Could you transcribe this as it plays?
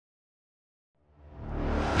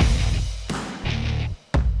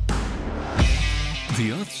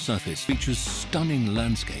The Earth's surface features stunning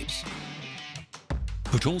landscapes,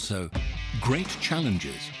 but also great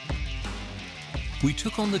challenges. We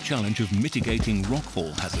took on the challenge of mitigating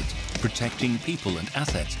rockfall hazards, protecting people and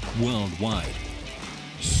assets worldwide.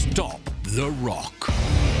 Stop the rock.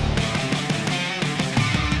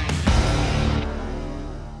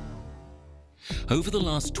 Over the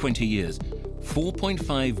last 20 years,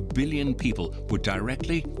 4.5 billion people were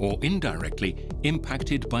directly or indirectly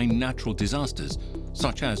impacted by natural disasters,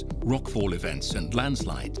 such as rockfall events and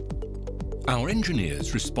landslides. Our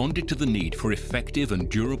engineers responded to the need for effective and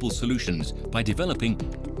durable solutions by developing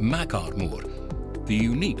MacArmour, the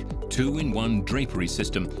unique two-in-one drapery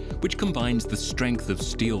system which combines the strength of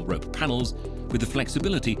steel rope panels with the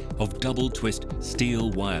flexibility of double-twist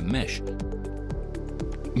steel wire mesh.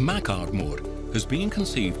 MacArmour has been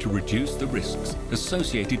conceived to reduce the risks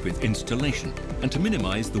associated with installation and to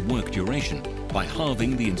minimize the work duration by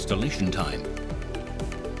halving the installation time.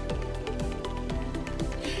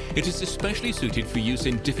 It is especially suited for use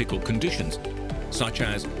in difficult conditions, such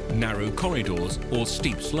as narrow corridors or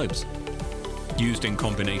steep slopes. Used in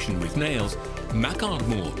combination with nails,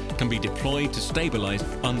 MacArmour can be deployed to stabilize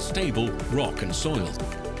unstable rock and soil.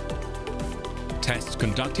 Tests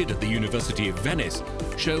conducted at the University of Venice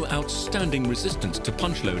show outstanding resistance to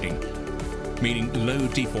punch loading, meaning low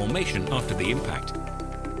deformation after the impact.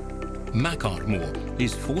 MacArmour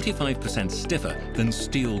is 45% stiffer than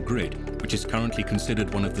steel grid, which is currently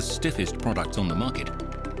considered one of the stiffest products on the market.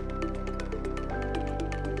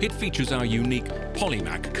 It features our unique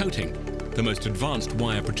Polymac coating, the most advanced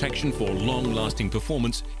wire protection for long-lasting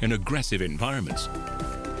performance in aggressive environments.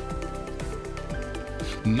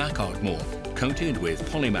 MacArmour, coated with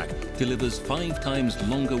Polymac, delivers 5 times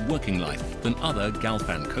longer working life than other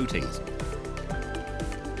Galfan coatings.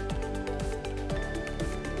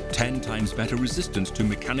 10 times better resistance to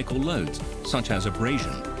mechanical loads, such as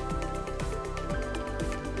abrasion.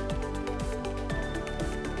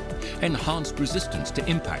 Enhanced resistance to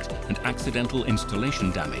impact and accidental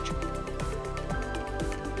installation damage.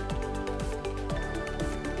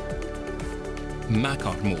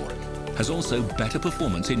 MacArmour has also better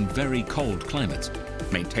performance in very cold climates,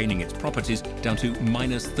 maintaining its properties down to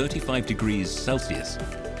 -35 degrees Celsius.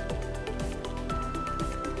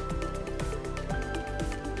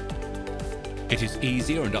 It is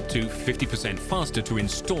easier and up to 50% faster to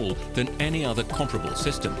install than any other comparable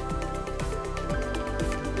system.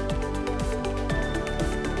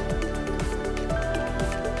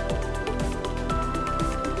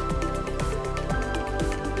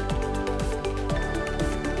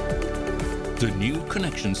 The new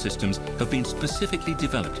connection systems have been specifically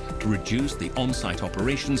developed to reduce the on-site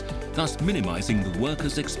operations, thus minimizing the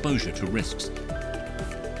workers' exposure to risks.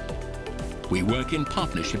 We work in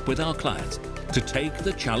partnership with our clients to take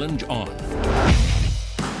the challenge on.